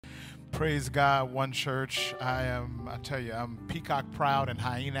Praise God, One Church. I tell you, I'm peacock proud and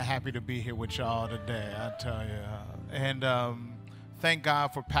hyena happy to be here with y'all today, I tell you. And thank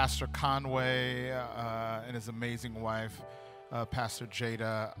God for Pastor Conway and his amazing wife, Pastor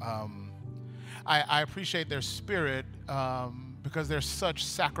Jada. I appreciate their spirit because they're such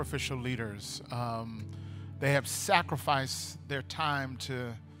sacrificial leaders. They have sacrificed their time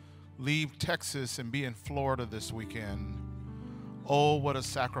to leave Texas and be in Florida this weekend. Oh, what a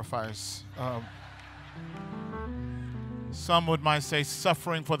sacrifice. Some might say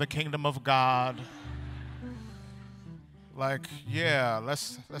suffering for the kingdom of God. Like, yeah,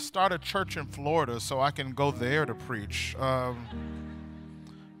 let's start a church in Florida so I can go there to preach.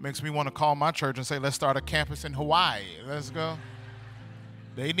 Makes me want to call my church and say, let's start a campus in Hawaii. Let's go.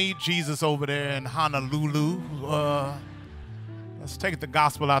 They need Jesus over there in Honolulu. Let's take the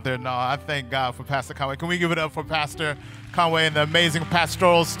gospel out there. No, I thank God for Pastor Conway. Can we give it up for Pastor Conway and the amazing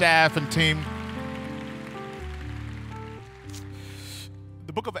pastoral staff and team?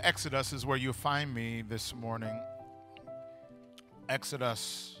 The book of Exodus is where you'll find me this morning.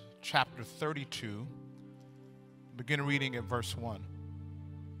 Exodus chapter 32. Begin reading at verse 1.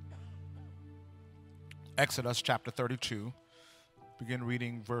 Exodus chapter 32. Begin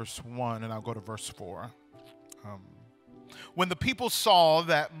reading verse 1, and I'll go to verse 4. When the people saw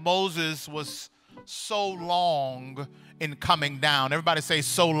that Moses was so long in coming down, everybody say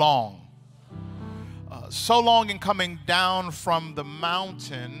so long. So long in coming down from the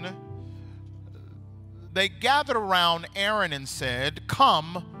mountain, they gathered around Aaron and said,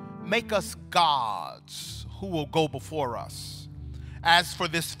 "Come, make us gods who will go before us. As for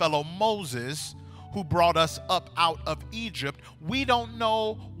this fellow Moses, who brought us up out of Egypt, we don't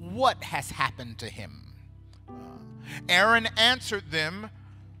know what has happened to him." Aaron answered them,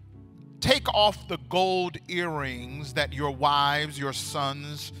 "Take off the gold earrings that your wives, your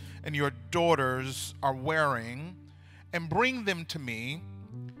sons, and your daughters are wearing, and bring them to me."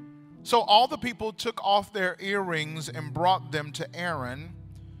 So all the people took off their earrings and brought them to Aaron.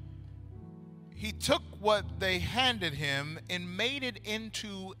 He took what they handed him and made it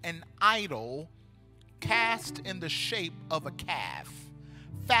into an idol cast in the shape of a calf,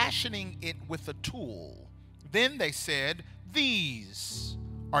 fashioning it with a tool. Then they said, "These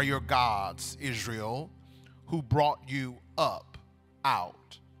are your gods, Israel, who brought you up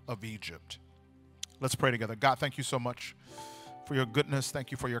out of Egypt." Let's pray together. God, thank you so much for your goodness.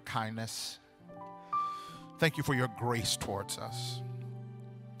 Thank you for your kindness. Thank you for your grace towards us.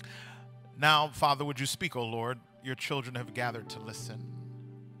 Now, Father, would you speak, O Lord? Your children have gathered to listen.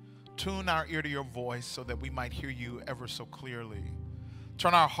 Tune our ear to your voice so that we might hear you ever so clearly.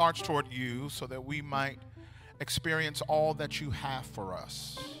 Turn our hearts toward you so that we might experience all that you have for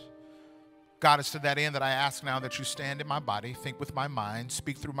us. God, it's to that end that I ask now that you stand in my body, think with my mind,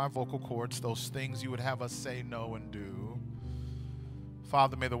 speak through my vocal cords, those things you would have us say, know, and do.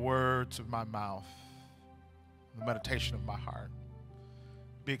 Father, may the words of my mouth, the meditation of my heart,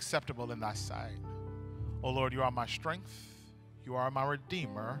 be acceptable in thy sight. Oh Lord, you are my strength. You are my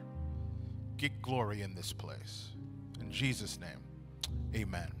Redeemer. Get glory in this place. In Jesus' name,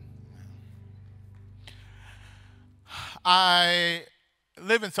 amen. I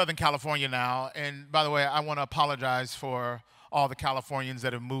live in Southern California now, and by the way, I want to apologize for all the Californians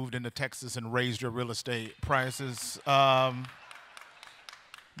that have moved into Texas and raised your real estate prices. My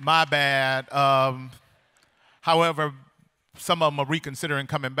bad. However, some of them are reconsidering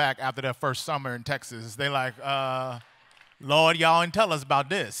coming back after their first summer in Texas. They like, Lord, y'all didn't tell us about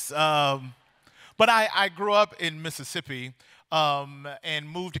this. But I grew up in Mississippi. And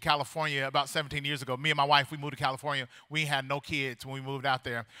moved to California about 17 years ago. Me and my wife, we moved to California. We had no kids when we moved out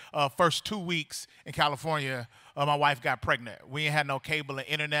there. First 2 weeks in California, my wife got pregnant. We ain't had no cable and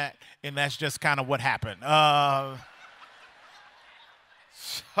internet, and that's just kind of what happened.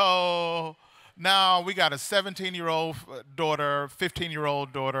 So now we got a 17-year-old daughter,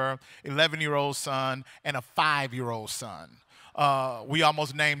 15-year-old daughter, 11-year-old son, and a 5-year-old son. We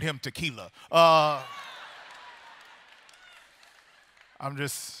almost named him Tequila. I'm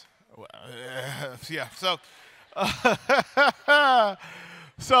just, yeah. So,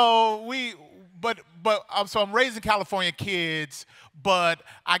 so I'm raising California kids, but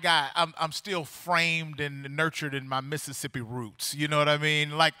I'm still framed and nurtured in my Mississippi roots. You know what I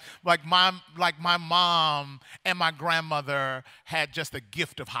mean? Like my mom and my grandmother had just a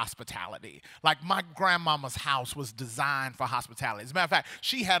gift of hospitality. Like my grandmama's house was designed for hospitality. As a matter of fact,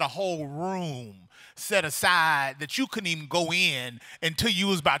 she had a whole room set aside that you couldn't even go in until you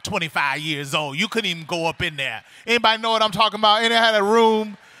was about 25 years old. You couldn't even go up in there. Anybody know what I'm talking about? And it had a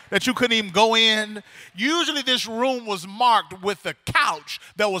room that you couldn't even go in. Usually this room was marked with a couch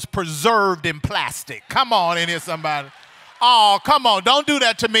that was preserved in plastic. Come on in here, somebody. Oh, come on. Don't do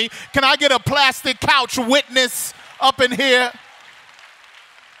that to me. Can I get a plastic couch witness up in here?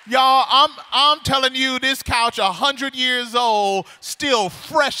 Y'all, I'm telling you, this couch 100 years old, still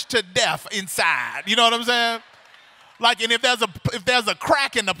fresh to death inside. You know what I'm saying? Like, and if there's a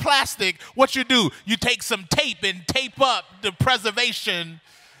crack in the plastic, what you do? You take some tape and tape up the preservation.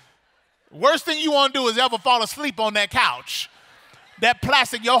 Worst thing you want to do is ever fall asleep on that couch. That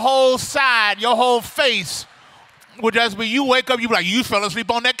plastic, your whole side, your whole face would just be, you wake up, you be like, you fell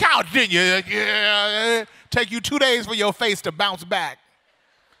asleep on that couch, didn't you? Yeah. Take you 2 days for your face to bounce back.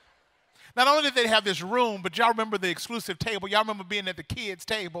 Not only did they have this room, but y'all remember the exclusive table. Y'all remember being at the kids'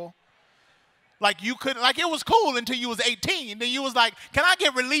 table. Like you couldn't, like it was cool until you was 18. Then you was like, can I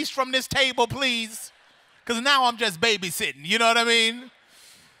get released from this table, please? Because now I'm just babysitting. You know what I mean?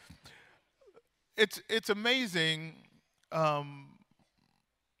 It's amazing.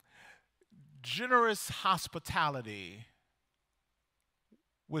 Generous hospitality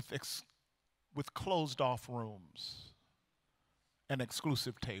with closed off rooms and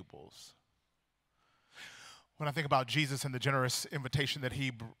exclusive tables. When I think about Jesus and the generous invitation that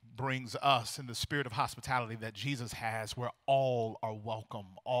he brings us and the spirit of hospitality that Jesus has, where all are welcome,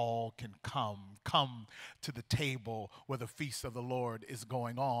 all can come to the table where the feast of the Lord is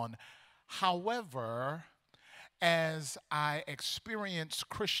going on. However, as I experience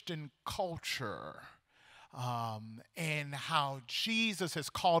Christian culture and how Jesus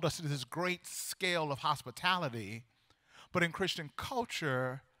has called us to this great scale of hospitality, but in Christian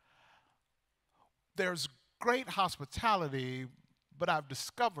culture, there's great hospitality, but I've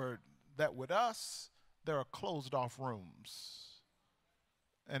discovered that with us, there are closed off rooms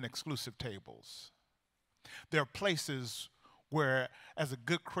and exclusive tables. There are places where, as a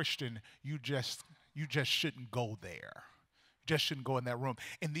good Christian, you just shouldn't go there. You just shouldn't go in that room.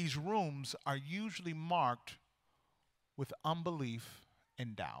 And these rooms are usually marked with unbelief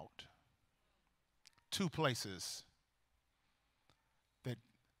and doubt. Two places that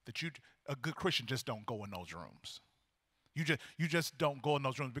a good Christian just don't go in those rooms. You just don't go in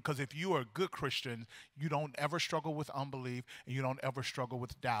those rooms, because if you are a good Christian, you don't ever struggle with unbelief and you don't ever struggle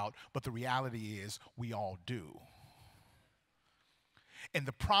with doubt. But the reality is we all do. And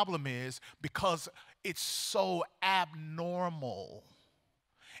the problem is, because it's so abnormal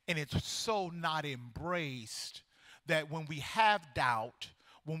and it's so not embraced, that when we have doubt,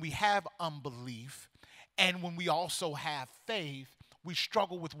 when we have unbelief, and when we also have faith, we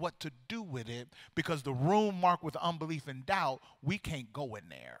struggle with what to do with it, because the room marked with unbelief and doubt, we can't go in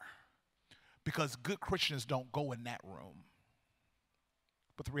there, because good Christians don't go in that room.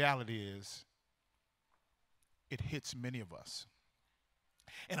 But the reality is, it hits many of us.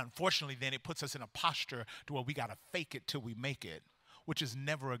 And unfortunately, then it puts us in a posture to where we got to fake it till we make it, which is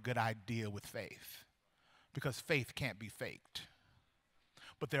never a good idea with faith, because faith can't be faked.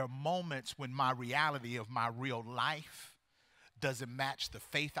 But there are moments when my reality of my real life doesn't match the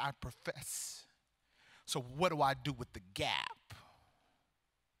faith I profess. So what do I do with the gap?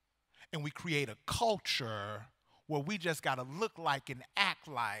 And we create a culture where we just got to look like and act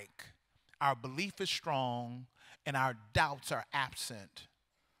like our belief is strong and our doubts are absent.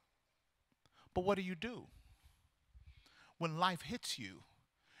 But what do you do when life hits you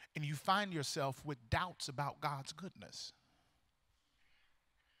and you find yourself with doubts about God's goodness?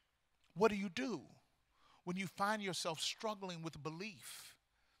 What do you do when you find yourself struggling with belief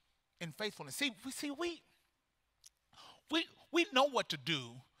and faithfulness? See, we know what to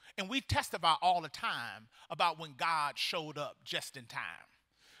do, and we testify all the time about when God showed up just in time.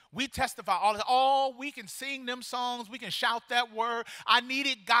 We testify all the time. Oh, we can sing them songs. We can shout that word. I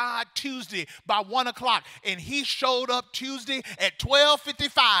needed God Tuesday by 1 o'clock, and he showed up Tuesday at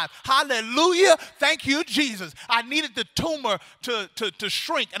 12:55. Hallelujah. Thank you, Jesus. I needed the tumor to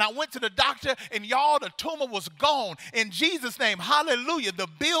shrink, and I went to the doctor, and y'all, the tumor was gone. In Jesus' name, hallelujah. The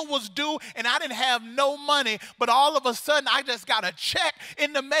bill was due, and I didn't have no money, but all of a sudden, I just got a check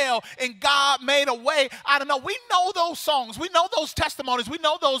in the mail, and God made a way. I don't know. We know those songs. We know those testimonies. We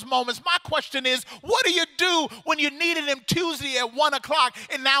know those moments. My question is, what do you do when you needed him Tuesday at 1 o'clock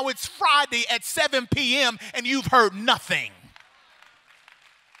and now it's Friday at 7 p.m. and you've heard nothing?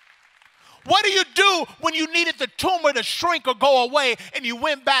 What do you do when you needed the tumor to shrink or go away and you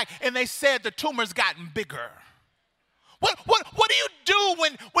went back and they said the tumor's gotten bigger? What do you do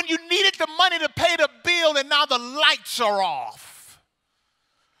when you needed the money to pay the bill and now the lights are off?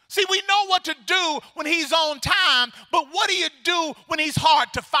 See, we know what to do when he's on time, but what do when he's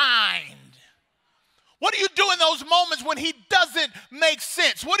hard to find? What do you do in those moments when he does doesn't make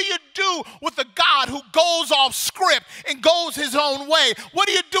sense? What do you do with a God who goes off script and goes his own way? What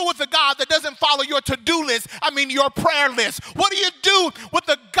do you do with a God that doesn't follow your to-do list? Your prayer list. What do you do with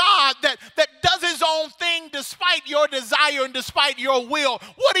a God that does his own thing despite your desire and despite your will?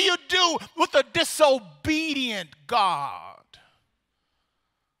 What do you do with a disobedient God?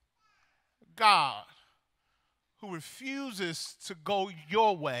 God who refuses to go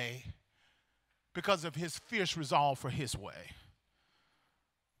your way because of his fierce resolve for his way.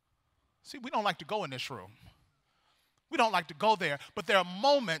 See, we don't like to go in this room. We don't like to go there, but there are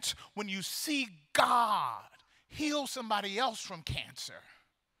moments when you see God heal somebody else from cancer,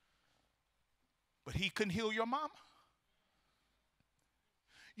 but he couldn't heal your mama.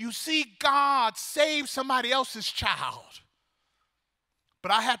 You see God save somebody else's child,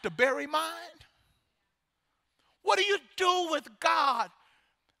 but I had to bury mine. What do you do with God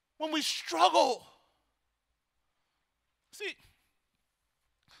when we struggle? See,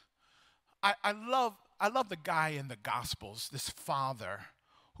 I love the guy in the Gospels, this father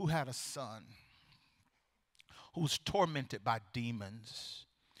who had a son who was tormented by demons.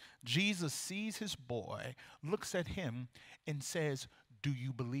 Jesus sees his boy, looks at him, and says, "Do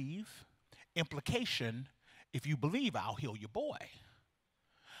you believe?" Implication, if you believe, I'll heal your boy.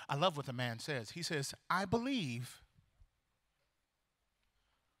 I love what the man says. He says, "I believe,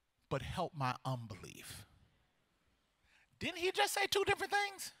 but help my unbelief." Didn't he just say two different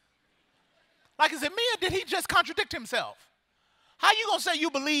things? Like, is it me or did he just contradict himself? How you going to say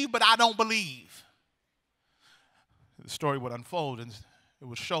you believe, but I don't believe? The story would unfold, and it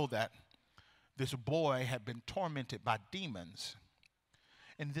would show that this boy had been tormented by demons.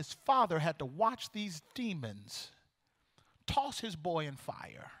 And this father had to watch these demons toss his boy in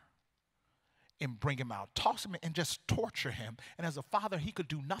fire and bring him out. Toss him and just torture him. And as a father, he could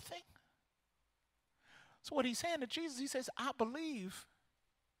do nothing. So what he's saying to Jesus, he says, I believe,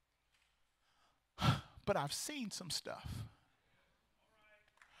 but I've seen some stuff.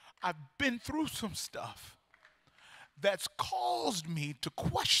 I've been through some stuff that's caused me to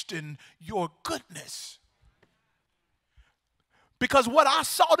question your goodness. Because what I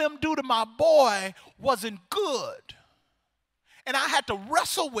saw them do to my boy wasn't good. And I had to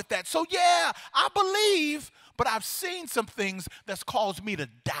wrestle with that. So yeah, I believe, but I've seen some things that's caused me to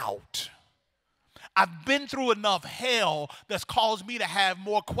doubt. I've been through enough hell that's caused me to have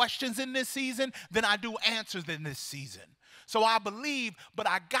more questions in this season than I do answers in this season. So I believe, but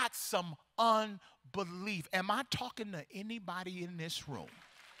I got some unbelief. Am I talking to anybody in this room?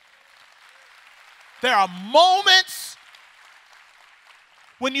 There are moments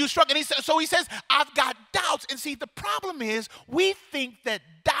when you struggle. And so he says, I've got doubts. And see, the problem is we think that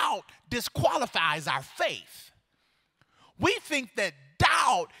doubt disqualifies our faith. We think that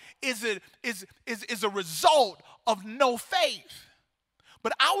doubt is a result of no faith.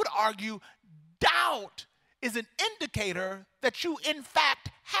 But I would argue doubt is an indicator that you, in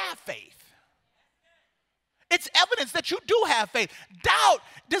fact, have faith. It's evidence that you do have faith. Doubt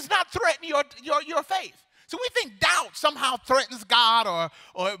does not threaten your faith. So we think doubt somehow threatens God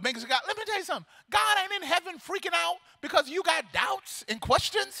or it makes God. Let me tell you something. God ain't in heaven freaking out because you got doubts and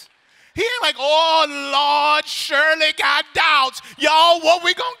questions. He ain't like, oh, Lord, Shirley got doubts. Y'all, what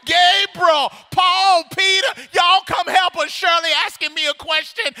we gonna, Gabriel, Paul, Peter, y'all come help us. Shirley asking me a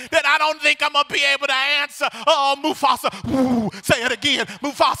question that I don't think I'm gonna be able to answer. Oh, Mufasa, ooh, say it again,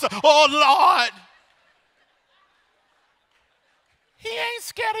 Mufasa, oh, Lord. He ain't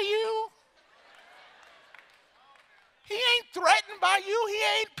scared of you. He ain't threatened by you.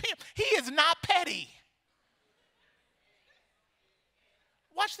 He is not petty.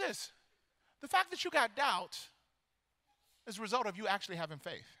 Watch this. The fact that you got doubts is a result of you actually having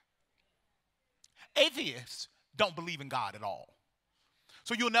faith. Atheists don't believe in God at all.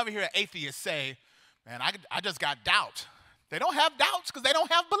 So you'll never hear an atheist say, man, I just got doubt. They don't have doubts because they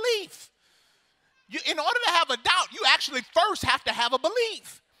don't have belief. In order to have a doubt, you actually first have to have a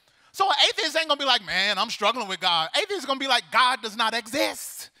belief. So an atheist ain't going to be like, man, I'm struggling with God. Atheist is going to be like, God does not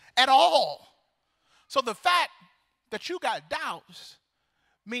exist at all. So the fact that you got doubts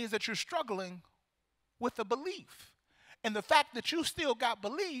means that you're struggling with a belief. And the fact that you still got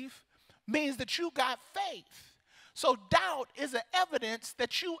belief means that you got faith. So doubt is an evidence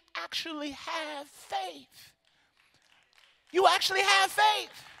that you actually have faith. You actually have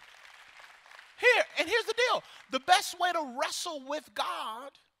faith. Here's the deal. The best way to wrestle with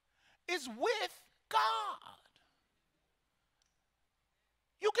God is with God.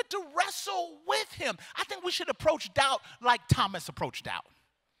 You get to wrestle with him. I think we should approach doubt like Thomas approached doubt.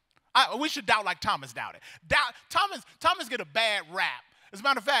 We should doubt like Thomas doubted. Thomas get a bad rap. As a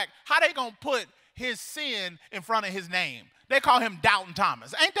matter of fact, how they going to put his sin in front of his name. They call him Doubting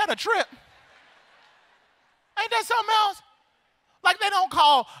Thomas. Ain't that a trip? Ain't that something else? Like they don't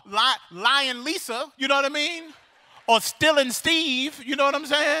call Lion Lisa, you know what I mean? Or Stealing Steve, you know what I'm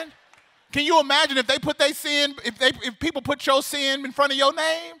saying? Can you imagine if they put their sin, if people put your sin in front of your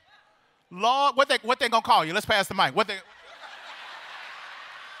name? Lord, what they gonna call you? Let's pass the mic.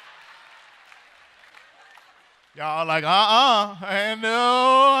 Y'all like, and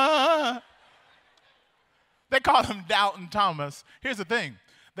no. They call him Doubting Thomas. Here's the thing.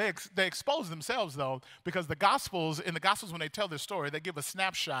 They expose themselves, though, because in the Gospels, when they tell their story, they give a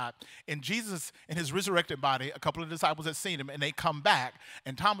snapshot in Jesus in his resurrected body. A couple of disciples had seen him, and they come back,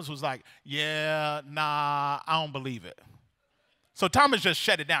 and Thomas was like, yeah, nah, I don't believe it. So Thomas just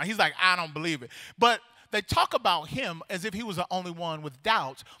shut it down. He's like, I don't believe it. But they talk about him as if he was the only one with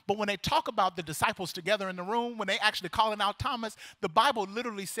doubts. But when they talk about the disciples together in the room, when they actually calling out Thomas, the Bible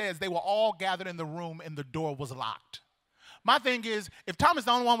literally says they were all gathered in the room and the door was locked. My thing is, if Thomas is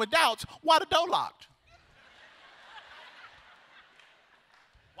the only one with doubts, why the door locked?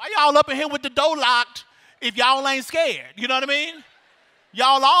 Why y'all up in here with the door locked if y'all ain't scared? You know what I mean?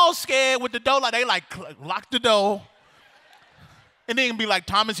 Y'all all scared with the door locked. They like, lock the door. And then be like,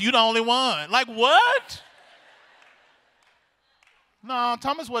 Thomas, you the only one. Like, what? No,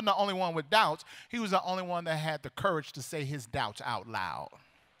 Thomas wasn't the only one with doubts. He was the only one that had the courage to say his doubts out loud.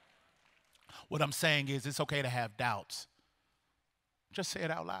 What I'm saying is it's okay to have doubts. Just say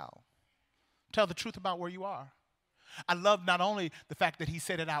it out loud. Tell the truth about where you are. I love not only the fact that he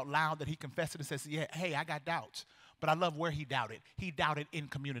said it out loud, that he confessed it and says, yeah, hey, I got doubts. But I love where he doubted. He doubted in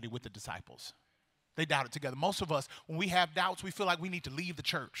community with the disciples. They doubted together. Most of us, when we have doubts, we feel like we need to leave the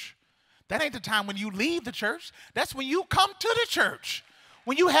church. That ain't the time when you leave the church. That's when you come to the church.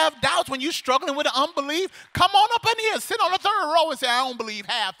 When you have doubts, when you're struggling with unbelief, come on up in here, sit on the third row and say, I don't believe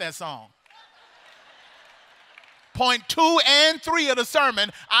half that song. Point 2 and 3 of the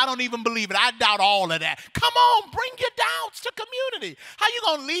sermon, I don't even believe it. I doubt all of that. Come on, bring your doubts to community. How you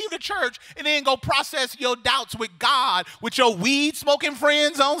going to leave the church and then go process your doubts with God, with your weed-smoking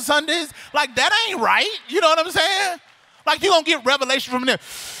friends on Sundays? Like, that ain't right. You know what I'm saying? Like, you going to get revelation from there.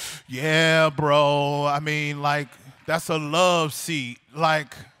 Yeah, bro. I mean, like, that's a love seat.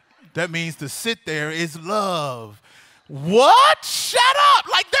 Like, that means to sit there is love. What? Shut up.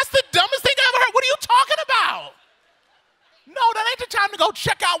 Like, that's the dumbest thing I ever heard. What are you talking about? No, that ain't the time to go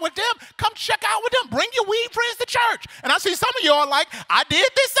check out with them. Come check out with them. Bring your weed friends to church. And I see some of y'all like, I did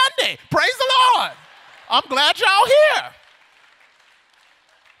this Sunday. Praise the Lord. I'm glad y'all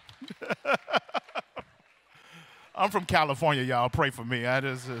here. I'm from California, y'all. Pray for me. I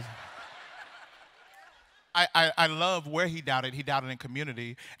love where he doubted. He doubted in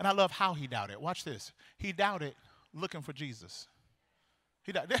community. And I love how he doubted. Watch this. He doubted looking for Jesus.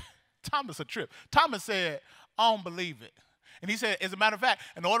 He doubted. Thomas a trip. Thomas said, I don't believe it. And he said, as a matter of fact,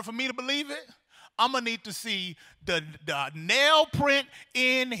 in order for me to believe it, I'm going to need to see the nail print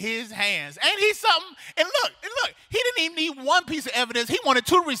in his hands. Ain't he something? And look, he didn't even need one piece of evidence. He wanted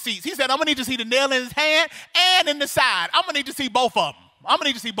 2 receipts. He said, I'm going to need to see the nail in his hand and in the side. I'm going to need to see both of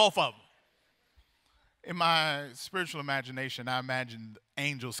them. In my spiritual imagination, I imagined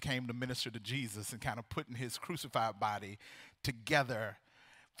angels came to minister to Jesus and kind of putting his crucified body together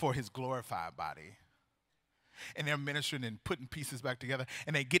for his glorified body. And they're ministering and putting pieces back together,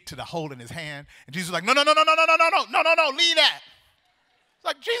 and they get to the hole in his hand, and Jesus is like, no, leave that. It's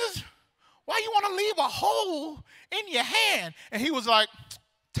like, Jesus, why you want to leave a hole in your hand? And he was like,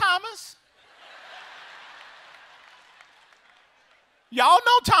 Thomas. Y'all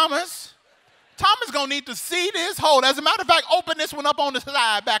know Thomas. Thomas going to need to see this hole. As a matter of fact, open this one up on the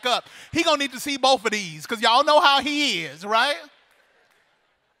side back up. He going to need to see both of these, because y'all know how he is, right?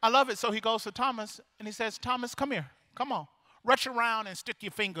 I love it. So he goes to Thomas, and he says, Thomas, come here. Come on. Reach around and stick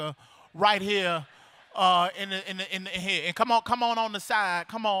your finger right here in the head. And come on the side.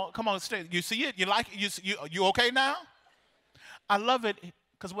 Come on. Stay. You see it? You like it? You okay now? I love it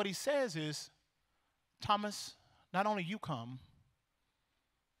because what he says is, Thomas, not only you come,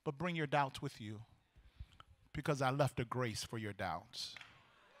 but bring your doubts with you, because I left a grace for your doubts.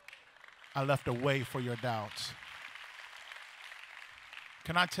 I left a way for your doubts.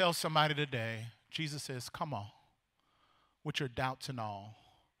 Can I tell somebody today, Jesus says, come on, with your doubts and all,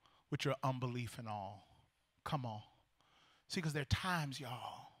 with your unbelief and all, come on. See, because there are times,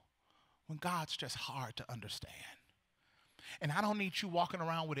 y'all, when God's just hard to understand. And I don't need you walking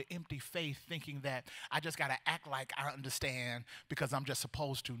around with an empty faith thinking that I just got to act like I understand because I'm just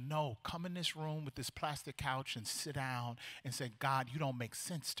supposed to. No, come in this room with this plastic couch and sit down and say, God, you don't make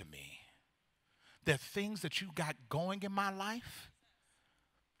sense to me. There are things that you got going in my life.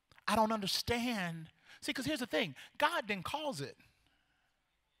 I don't understand. See, because here's the thing. God didn't cause it,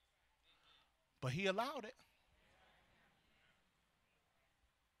 but he allowed it.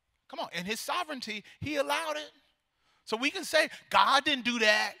 Come on. In his sovereignty, he allowed it. So we can say, God didn't do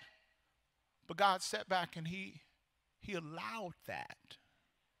that, but God sat back and he allowed that.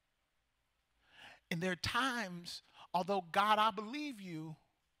 And there are times, although God, I believe you,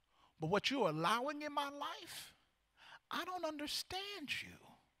 but what you're allowing in my life, I don't understand you.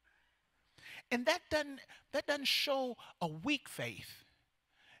 And that doesn't show a weak faith.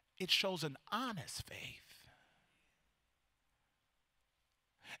 It shows an honest faith.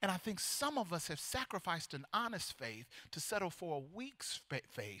 And I think some of us have sacrificed an honest faith to settle for a weak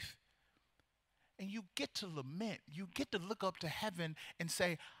faith. And you get to lament. You get to look up to heaven and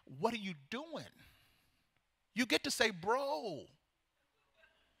say, what are you doing? You get to say, bro,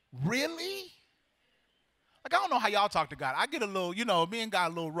 really? Like, I don't know how y'all talk to God. I get a little, me and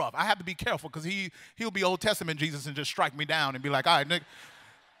God a little rough. I have to be careful because he'll be Old Testament Jesus and just strike me down and be like, all right,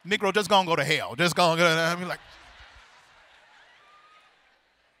 Negro, just gonna go to hell. Just gonna go. I mean, like,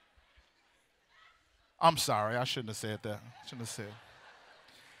 I'm sorry. I shouldn't have said that.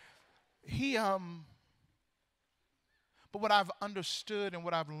 But what I've understood and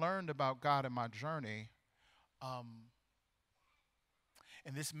what I've learned about God in my journey,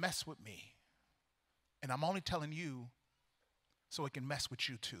 and this messed with me, and I'm only telling you so it can mess with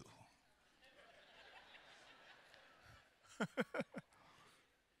you too.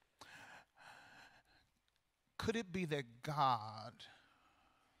 Could it be that God,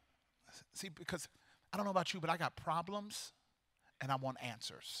 see, because I don't know about you, but I got problems and I want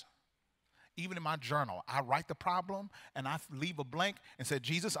answers. Even in my journal, I write the problem and I leave a blank and say,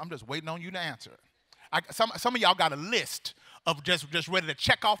 Jesus, I'm just waiting on you to answer it. Some of y'all got a list of just ready to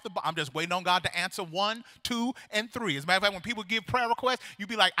check off I'm just waiting on God to answer 1, 2, and 3. As a matter of fact, when people give prayer requests, you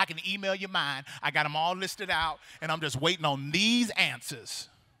be like, I can email you mine. I got them all listed out, and I'm just waiting on these answers.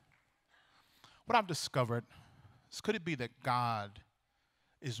 What I've discovered is, could it be that God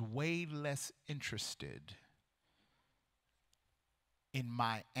is way less interested in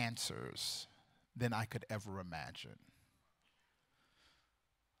my answers than I could ever imagine?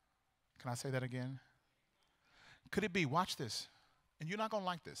 Can I say that again? Could it be, watch this, and you're not going to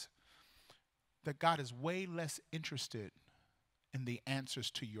like this, that God is way less interested in the answers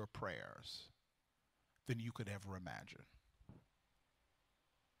to your prayers than you could ever imagine?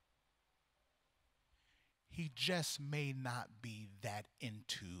 He just may not be that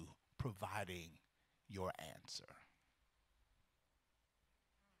into providing your answer.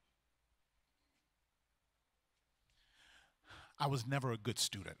 I was never a good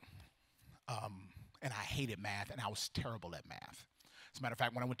student. And I hated math, and I was terrible at math. As a matter of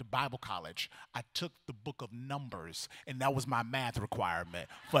fact, when I went to Bible college, I took the book of Numbers, and that was my math requirement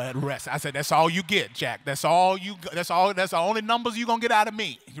for the rest. I said, that's all you get, Jack. That's the only numbers you're going to get out of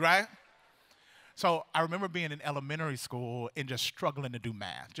me, right? So I remember being in elementary school and just struggling to do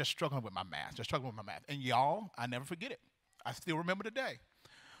math, just struggling with my math. And y'all, I never forget it. I still remember the day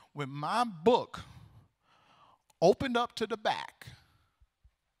when my book opened up to the back.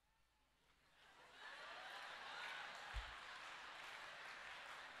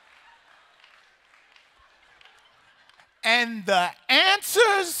 And the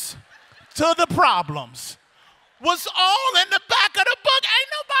answers to the problems was all in the back of the book. Ain't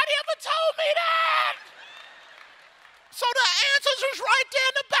nobody ever told me that. So the answers was right there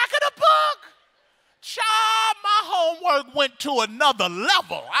in the back of the book. Child, my homework went to another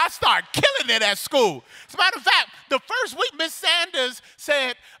level. I started killing it at school. As a matter of fact, the first week, Miss Sanders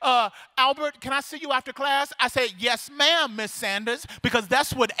said, Albert, can I see you after class? I said, yes, ma'am, Miss Sanders, because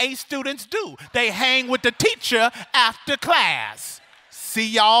that's what A students do. They hang with the teacher after class. See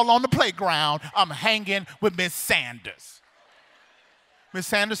y'all on the playground. I'm hanging with Miss Sanders. Miss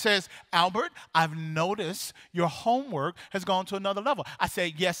Sanders says, Albert, I've noticed your homework has gone to another level. I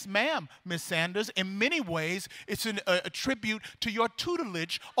say, yes, ma'am, Miss Sanders. In many ways, it's a tribute to your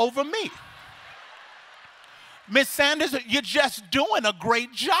tutelage over me. Miss Sanders, you're just doing a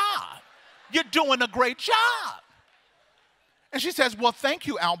great job. You're doing a great job. And she says, well, thank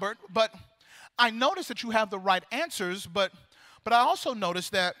you, Albert, but I noticed that you have the right answers, but I also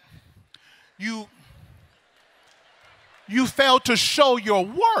noticed that you failed to show your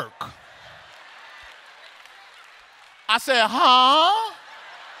work. I said, huh?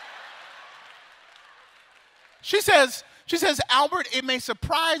 She says, Albert, it may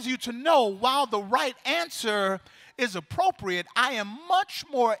surprise you to know while the right answer is appropriate, I am much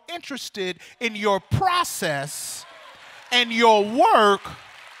more interested in your process and your work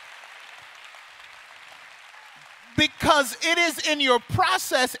Because it is in your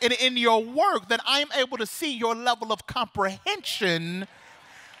process and in your work that I'm able to see your level of comprehension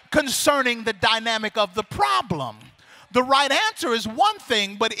concerning the dynamic of the problem. The right answer is one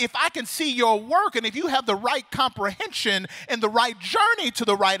thing, but if I can see your work and if you have the right comprehension and the right journey to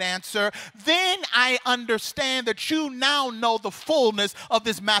the right answer, then I understand that you now know the fullness of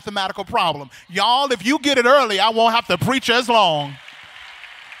this mathematical problem. Y'all, if you get it early, I won't have to preach as long.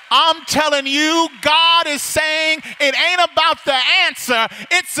 I'm telling you, God is saying it ain't about the answer,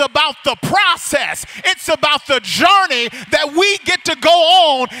 it's about the process. It's about the journey that we get to go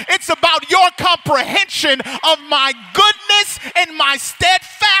on. It's about your comprehension of my goodness and my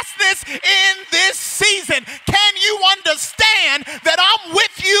steadfastness in this season. Can you understand that I'm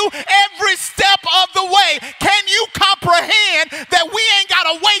with you every step of the way? Can you comprehend that we ain't got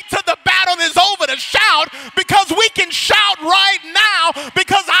to wait till the battle is over to shout, because we can shout right now,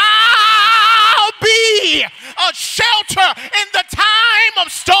 because I'll be a shelter in the time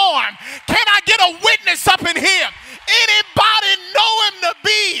of storm. Can I get a witness up in here? Anybody know him to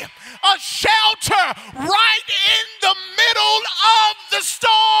be a shelter right in the middle of the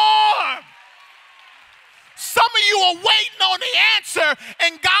storm? Some of you are waiting on the answer,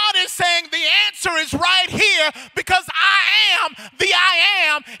 and God is saying the answer is right here, because I am the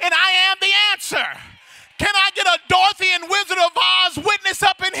I am, and I am the answer. Can I get a Dorothy and Wizard of Oz witness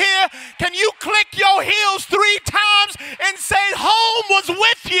up in here? Can you click your heels 3 times and say, home was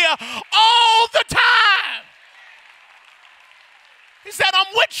with you all the time? He said,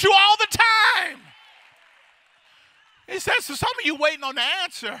 I'm with you all the time. He says, so some of you waiting on the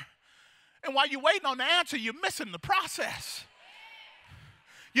answer. And while you're waiting on the answer, you're missing the process.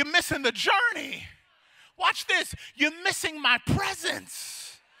 You're missing the journey. Watch this. You're missing my presence.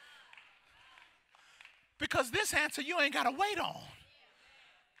 Because this answer you ain't got to wait on.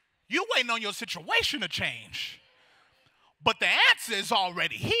 You're waiting on your situation to change. But the answer is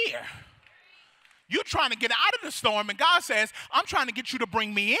already here. You're trying to get out of the storm, and God says, I'm trying to get you to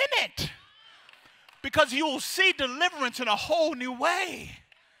bring me in it. Because you will see deliverance in a whole new way.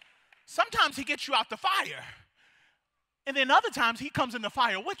 Sometimes he gets you out the fire. And then other times he comes in the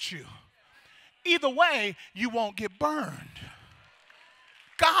fire with you. Either way, you won't get burned.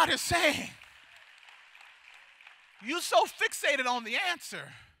 God is saying, you're so fixated on the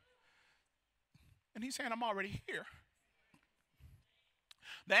answer. And he's saying, I'm already here.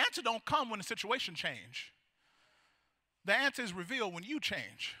 The answer don't come when the situation change. The answer is revealed when you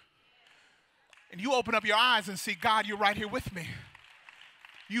change. And you open up your eyes and see, God, you're right here with me.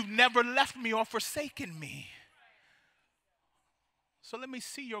 You've never left me or forsaken me. So let me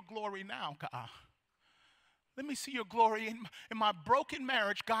see your glory now, God. Let me see your glory in my broken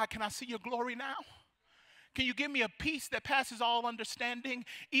marriage. God, can I see your glory now? Can you give me a peace that passes all understanding?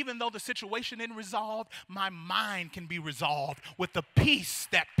 Even though the situation isn't resolved, my mind can be resolved with the peace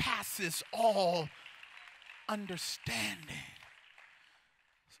that passes all understanding.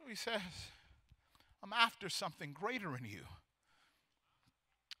 So he says, I'm after something greater in you.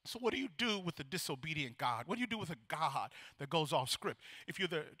 So what do you do with the disobedient God? What do you do with a God that goes off script? If you're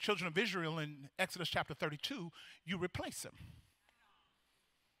the children of Israel in Exodus chapter 32, you replace him.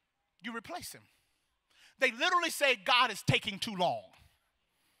 You replace him. They literally say God is taking too long.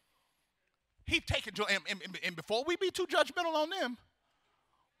 He's taking too long. And before we be too judgmental on them,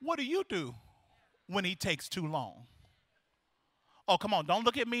 what do you do when he takes too long? Oh, come on. Don't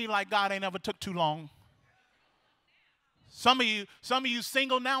look at me like God ain't ever took too long. Some of you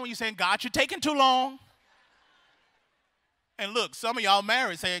single now and you're saying, God, you're taking too long. And look, some of y'all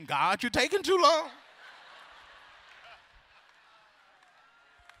married saying, God, you're taking too long.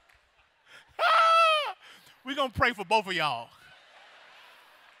 We're going to pray for both of y'all.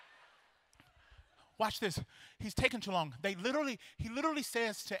 Watch this. He's taking too long. He literally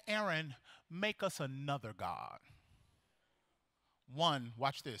says to Aaron, make us another God. One,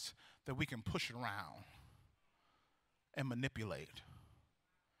 watch this, that we can push around and manipulate.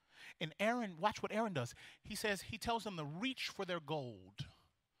 And Aaron, watch what Aaron does. He tells them to reach for their gold.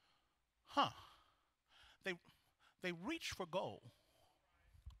 They reach for gold.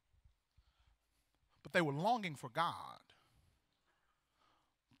 But they were longing for God.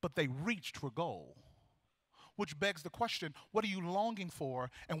 But they reached for gold. Which begs the question, what are you longing for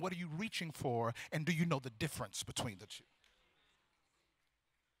and what are you reaching for? And do you know the difference between the two?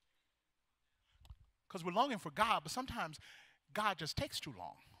 Because we're longing for God, but sometimes God just takes too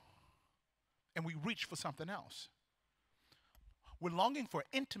long. And we reach for something else. We're longing for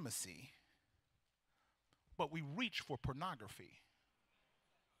intimacy, but we reach for pornography.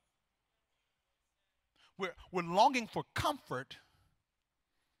 We're longing for comfort,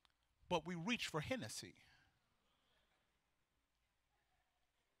 but we reach for Hennessy.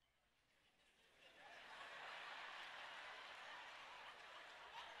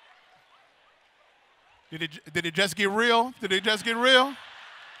 Did it just get real? Did it just get real?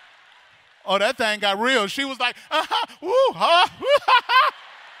 Oh, that thing got real. She was like, woo, huh?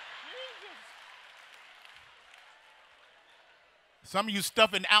 Some of you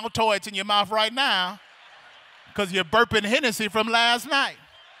stuffing Altoids in your mouth right now because you're burping Hennessy from last night.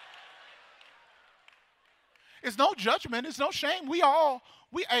 It's no judgment. It's no shame.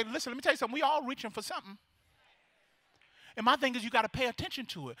 Hey, listen, let me tell you something. We all reaching for something. And my thing is you got to pay attention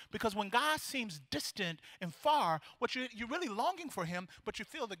to it, because when God seems distant and far, what you're really longing for him, but you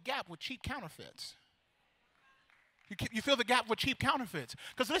fill the gap with cheap counterfeits. You fill the gap with cheap counterfeits.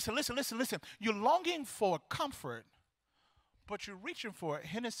 Because listen. You're longing for comfort, but you're reaching for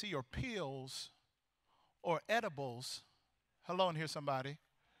Hennessy or pills or edibles. Hello, and here's somebody.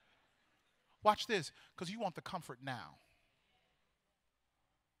 Watch this, because you want the comfort now.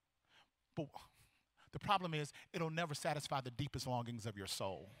 But the problem is, it'll never satisfy the deepest longings of your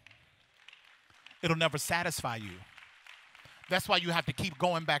soul. It'll never satisfy you. That's why you have to keep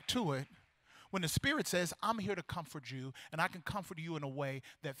going back to it. When the Spirit says, I'm here to comfort you, and I can comfort you in a way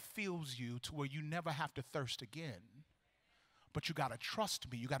that fills you to where you never have to thirst again. But you got to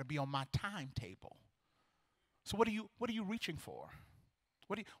trust me. You got to be on my timetable. So what are you reaching for?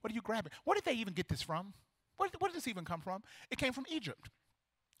 What are you grabbing? Where did they even get this from? Where did this even come from? It came from Egypt.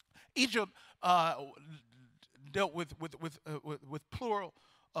 Egypt dealt with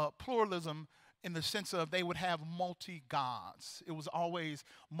pluralism in the sense of they would have multi-gods. It was always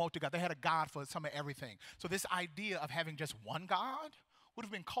multi-god. They had a god for some of everything. So this idea of having just one god would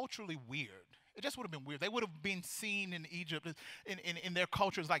have been culturally weird. It just would have been weird. They would have been seen in Egypt, in their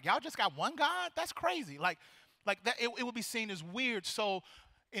cultures, like, y'all just got one god? That's crazy. Like that, it would be seen as weird. So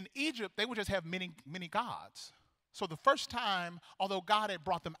in Egypt, they would just have many gods. So the first time, although God had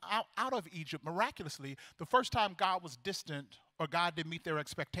brought them out of Egypt miraculously, the first time God was distant, or God didn't meet their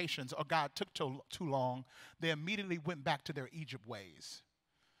expectations, or God took too long, they immediately went back to their Egypt ways.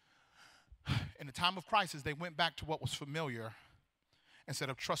 In the time of crisis, they went back to what was familiar instead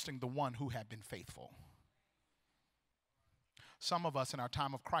of trusting the one who had been faithful. Some of us in our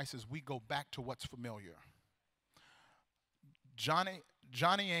time of crisis, we go back to what's familiar.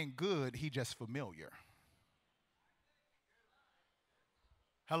 Johnny ain't good, he just familiar.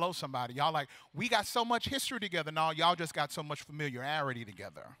 Hello, somebody. Y'all like, we got so much history together. No, y'all just got so much familiarity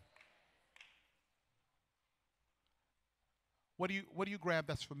together. What do you grab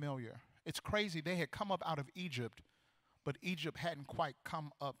that's familiar? It's crazy. They had come up out of Egypt, but Egypt hadn't quite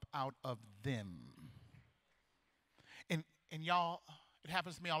come up out of them. And y'all, it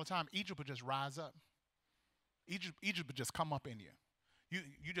happens to me all the time. Egypt would just rise up. Egypt would just come up in you.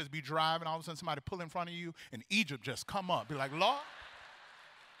 You just be driving, all of a sudden somebody pull in front of you, and Egypt just come up. Be like, Lord,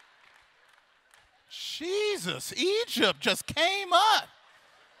 Jesus, Egypt just came up.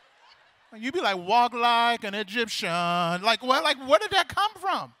 And you be like, walk like an Egyptian. Like, well, like, where did that come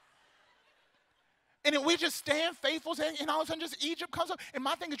from? And then we just stand faithful, and all of a sudden just Egypt comes up. And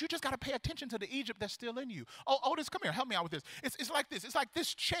my thing is, you just got to pay attention to the Egypt that's still in you. Oh, Otis, come here. Help me out with this. It's like this. It's like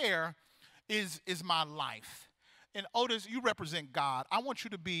this chair is my life. And Otis, you represent God. I want you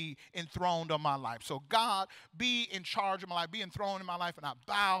to be enthroned on my life. So God, be in charge of my life, be enthroned in my life, and I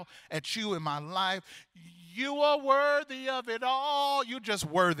bow at you in my life. You are worthy of it all. You're just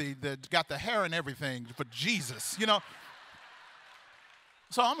worthy. Got the hair and everything for Jesus, you know.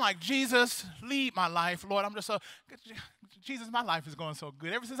 So I'm like, Jesus, lead my life. Lord, I'm just so, Jesus, my life is going so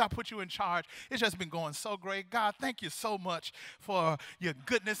good. Ever since I put you in charge, it's just been going so great. God, thank you so much for your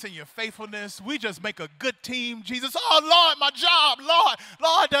goodness and your faithfulness. We just make a good team, Jesus. Oh, Lord, my job, Lord,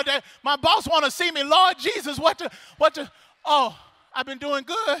 my boss want to see me. Lord, Jesus, oh, I've been doing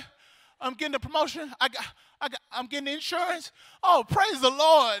good. I'm getting the promotion. I'm getting insurance. Oh, praise the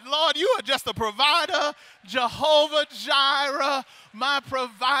Lord. Lord, you are just a provider. Jehovah Jireh, my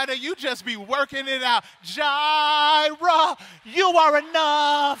provider. You just be working it out. Jireh, you are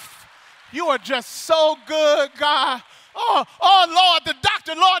enough. You are just so good, God. Oh, Lord, the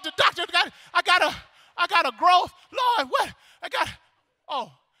doctor, I got a growth. Lord, what?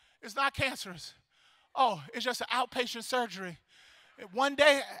 It's not cancerous. Oh, it's just an outpatient surgery. One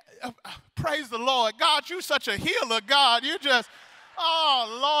day, praise the Lord. God, you're such a healer, God. You just,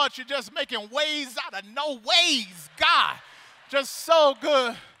 oh, Lord, you're just making ways out of no ways, God. Just so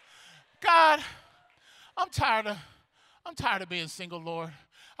good. God, I'm tired of being single, Lord.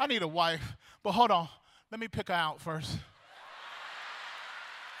 I need a wife. But hold on. Let me pick her out first.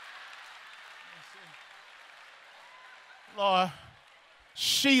 Lord.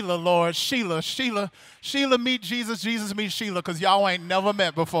 Sheila, Lord, Sheila meet Jesus, Jesus meet Sheila, because y'all ain't never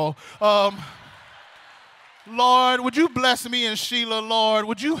met before. Lord, would you bless me and Sheila, Lord?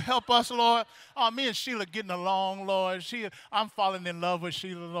 Would you help us, Lord? Oh, me and Sheila getting along, Lord. I'm falling in love with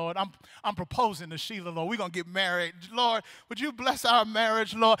Sheila, Lord. I'm proposing to Sheila, Lord. We're going to get married. Lord, would you bless our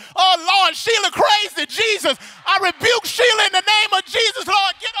marriage, Lord? Oh, Lord, Sheila crazy, Jesus. I rebuke Sheila in the name of Jesus,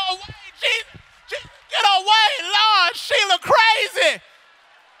 Lord. Get her away, Jesus. Get her away, Lord. Sheila crazy.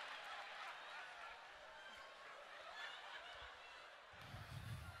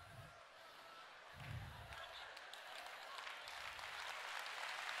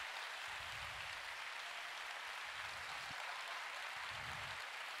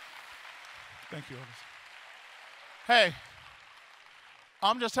 Thank you, Otis. Hey,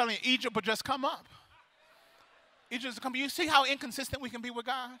 I'm just telling you, Egypt would just come up. Egypt would come. You see how inconsistent we can be with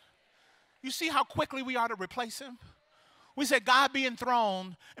God? You see how quickly we are to replace him? We said, God be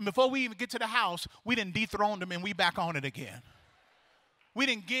enthroned, and before we even get to the house, we didn't dethrone him and we back on it again. We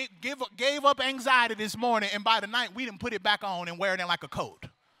didn't gave up anxiety this morning, and by the night, we didn't put it back on and wear it in like a coat.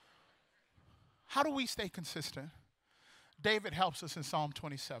 How do we stay consistent? David helps us in Psalm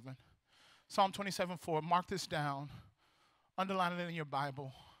 27. Psalm 27:4, mark this down, underline it in your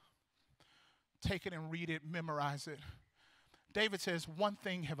Bible, take it and read it, memorize it. David says, one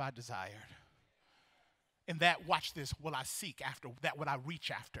thing have I desired, and that, watch this, will I seek after, that will I reach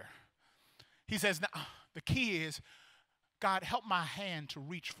after. He says, now, the key is, God, help my hand to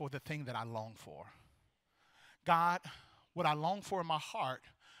reach for the thing that I long for. God, what I long for in my heart,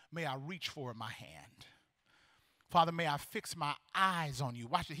 may I reach for in my hand. Father, may I fix my eyes on you.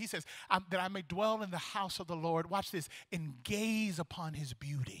 Watch it. He says, that I may dwell in the house of the Lord. Watch this. And gaze upon his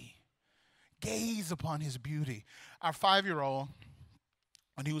beauty. Gaze upon his beauty. Our 5-year-old,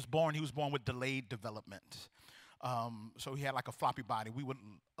 when he was born with delayed development. So he had like a floppy body. We would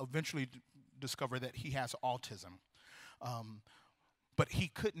eventually discover that he has autism. But he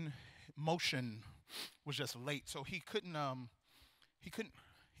couldn't, motion was just late. So he couldn't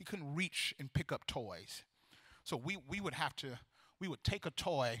reach and pick up toys. So we would take a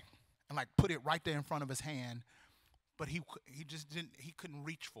toy and like put it right there in front of his hand, but he couldn't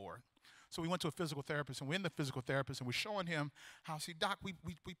reach for it. So we went to a physical therapist, and we're in the physical therapist, and we're showing him how, see, Doc, we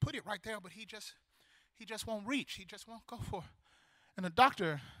put it right there, but he just won't reach. He just won't go for it. And the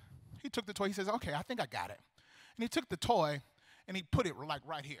doctor, he took the toy. He says, okay, I think I got it. And he took the toy, and he put it like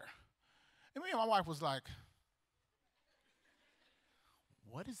right here. And me and my wife was like,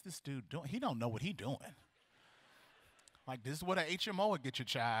 what is this dude doing? He don't know what he's doing. Like, this is what an HMO would get your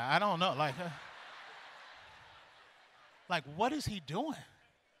child. I don't know. Like, what is he doing?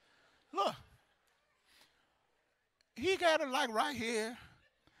 Look. He got it like right here.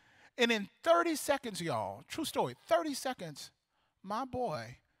 And in 30 seconds, y'all, true story, 30 seconds, my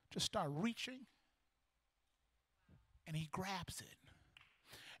boy just started reaching, and he grabs it.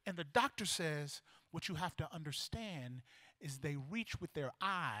 And the doctor says, what you have to understand is they reach with their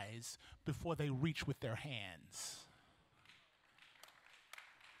eyes before they reach with their hands.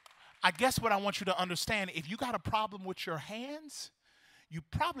 I guess what I want you to understand, if you got a problem with your hands, you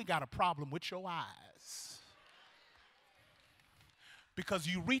probably got a problem with your eyes. Because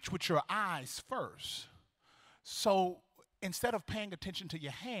you reach with your eyes first. So instead of paying attention to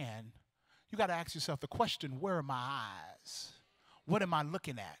your hand, you got to ask yourself the question, where are my eyes? What am I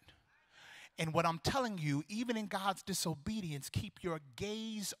looking at? And what I'm telling you, even in God's disobedience, keep your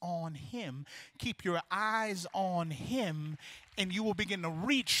gaze on him, keep your eyes on him, and you will begin to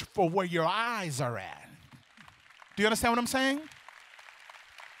reach for where your eyes are at. Do you understand what I'm saying?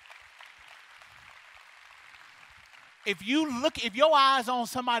 If your eyes on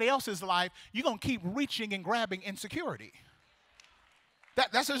somebody else's life, you're going to keep reaching and grabbing insecurity.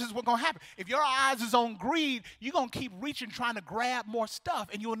 That's just what's going to happen. If your eyes is on greed, you're going to keep reaching, trying to grab more stuff,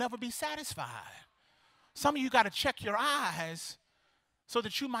 and you'll never be satisfied. Some of you got to check your eyes so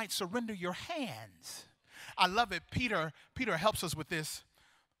that you might surrender your hands. I love it. Peter helps us with this.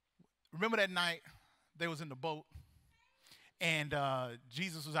 Remember that night they was in the boat, and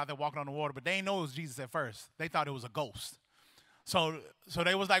Jesus was out there walking on the water, but they didn't know it was Jesus at first. They thought it was a ghost. So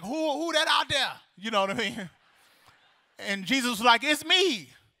they was like, who that out there? You know what I mean? And Jesus was like, it's me.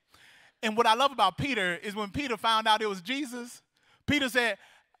 And what I love about Peter is when Peter found out it was Jesus, Peter said,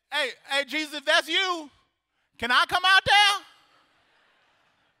 hey, Jesus, if that's you, can I come out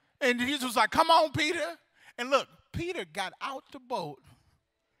there? And Jesus was like, come on, Peter. And look, Peter got out the boat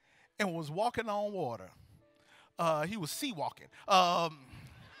and was walking on water. He was sea walking.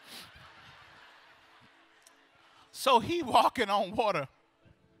 So he walking on water.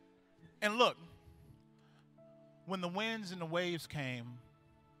 And look, when the winds and the waves came,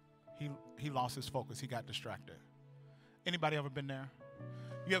 he lost his focus. He got distracted. Anybody ever been there?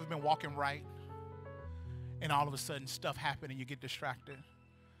 You ever been walking right? and all of a sudden stuff happened and you get distracted.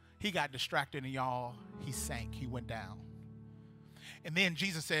 He got distracted and y'all, he sank, he went down. And then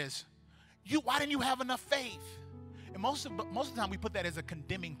Jesus says, why didn't you have enough faith? And most of the time we put that as a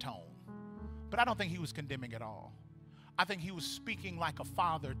condemning tone. But I don't think he was condemning at all. I think he was speaking like a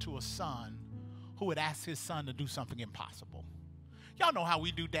father to a son who would ask his son to do something impossible. Y'all know how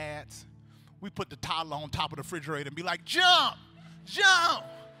we do, dads. We put the toddler on top of the refrigerator and be like, jump, jump.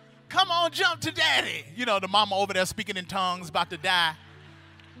 Come on, jump to daddy. You know, the mama over there speaking in tongues, about to die.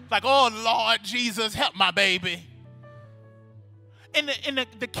 Like, oh, Lord Jesus, help my baby. And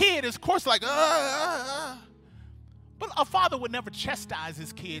the kid is, of course, like, But a father would never chastise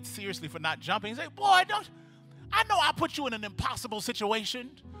his kid seriously for not jumping. He'd say, boy, I know I put you in an impossible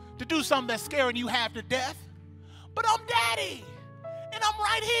situation to do something that's scaring you half to death, but I'm daddy, and I'm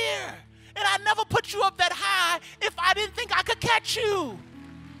right here, and I never put you up that high if I didn't think I could catch you.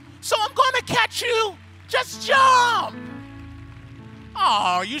 So I'm going to catch you. Just jump.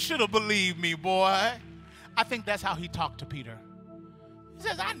 Oh, you should have believed me, boy. I think that's how he talked to Peter. He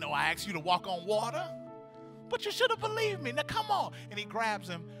says, I know I asked you to walk on water, but you should have believed me. Now, come on. And he grabs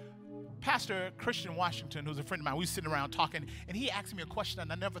him. Pastor Christian Washington, who's a friend of mine, we were sitting around talking, and he asked me a question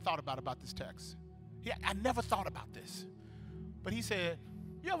and I never thought about this text. I never thought about this. But he said,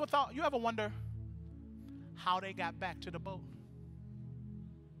 you ever wonder how they got back to the boat?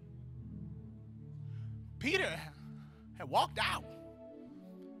 Peter had walked out,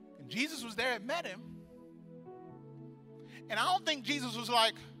 and Jesus was there and met him. And I don't think Jesus was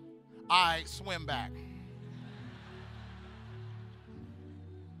like, all right, swim back.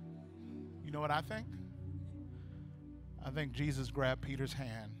 You know what I think? I think Jesus grabbed Peter's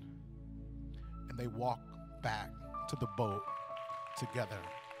hand and they walked back to the boat together.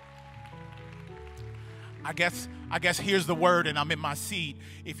 I guess here's the word, and I'm in my seat.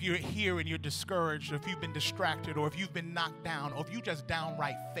 If you're here and you're discouraged, or if you've been distracted, or if you've been knocked down, or if you just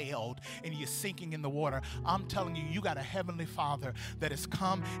downright failed and you're sinking in the water, I'm telling you, you got a heavenly Father that has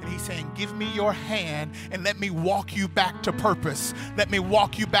come and he's saying, give me your hand and let me walk you back to purpose. Let me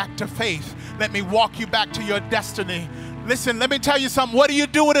walk you back to faith. Let me walk you back to your destiny. Listen, let me tell you something. What do you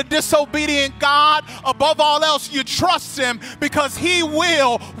do with a disobedient God? Above all else, you trust him, because he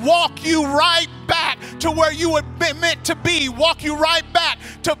will walk you right back to where you were meant to be, walk you right back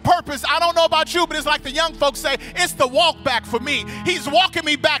to purpose. I don't know about you, but it's like the young folks say, it's the walk back for me. He's walking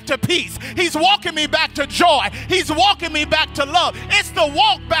me back to peace. He's walking me back to joy. He's walking me back to love. It's the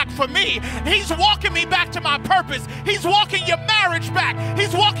walk back for me. He's walking me back to my purpose. He's walking your marriage back.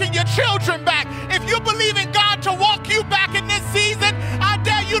 He's walking your children back. If you believe in God to walk you back in this season, I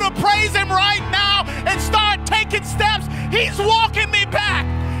dare you to praise him right now and start taking steps. He's walking me back.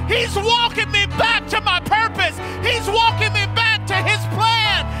 He's walking me back to my purpose. He's walking me back to his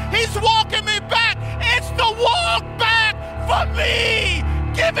plan. He's walking me back. It's the walk back for me.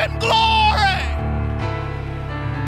 Give him glory.